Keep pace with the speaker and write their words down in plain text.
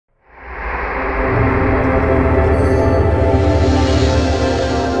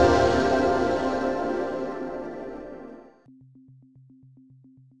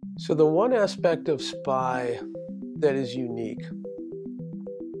So the one aspect of SPY that is unique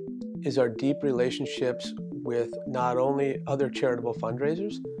is our deep relationships with not only other charitable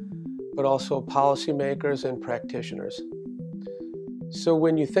fundraisers, but also policymakers and practitioners. So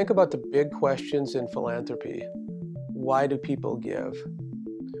when you think about the big questions in philanthropy, why do people give?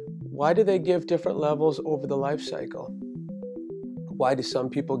 Why do they give different levels over the life cycle? Why do some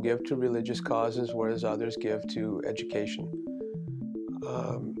people give to religious causes, whereas others give to education?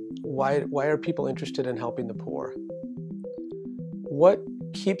 Why are people interested in helping the poor? What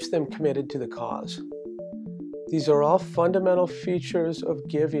keeps them committed to the cause? These are all fundamental features of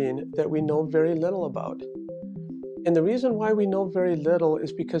giving that we know very little about. And the reason why we know very little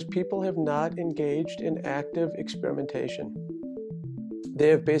is because people have not engaged in active experimentation. They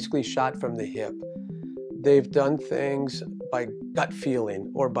have basically shot from the hip. They've done things by gut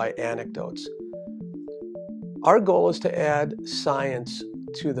feeling or by anecdotes. Our goal is to add science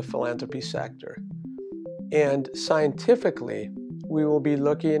to the philanthropy sector. And scientifically, we will be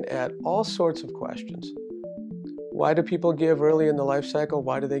looking at all sorts of questions. Why do people give early in the life cycle?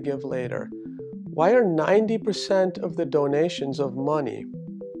 Why do they give later? Why are 90% of the donations of money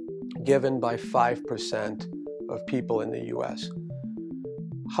given by 5% of people in the US?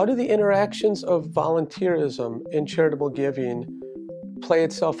 How do the interactions of volunteerism in charitable giving play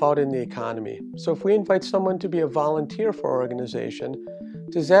itself out in the economy? So if we invite someone to be a volunteer for our organization,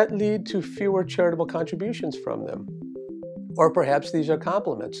 does that lead to fewer charitable contributions from them? Or perhaps these are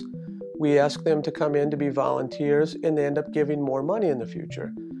compliments. We ask them to come in to be volunteers and they end up giving more money in the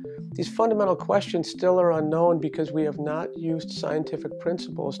future. These fundamental questions still are unknown because we have not used scientific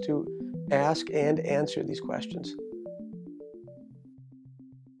principles to ask and answer these questions.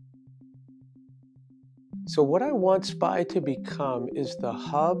 So what I want SPY to become is the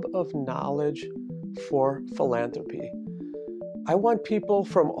hub of knowledge for philanthropy. I want people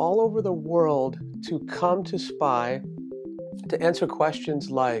from all over the world to come to SPY to answer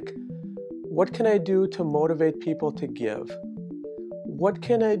questions like, what can I do to motivate people to give? What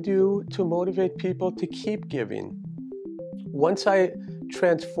can I do to motivate people to keep giving? Once I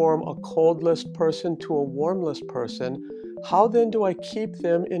transform a cold list person to a warm list person, how then do I keep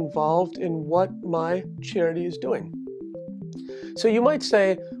them involved in what my charity is doing? So you might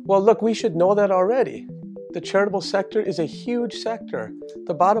say, well, look, we should know that already. The charitable sector is a huge sector.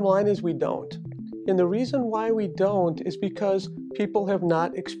 The bottom line is we don't. And the reason why we don't is because people have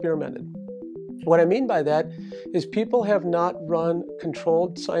not experimented. What I mean by that is people have not run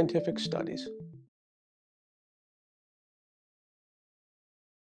controlled scientific studies.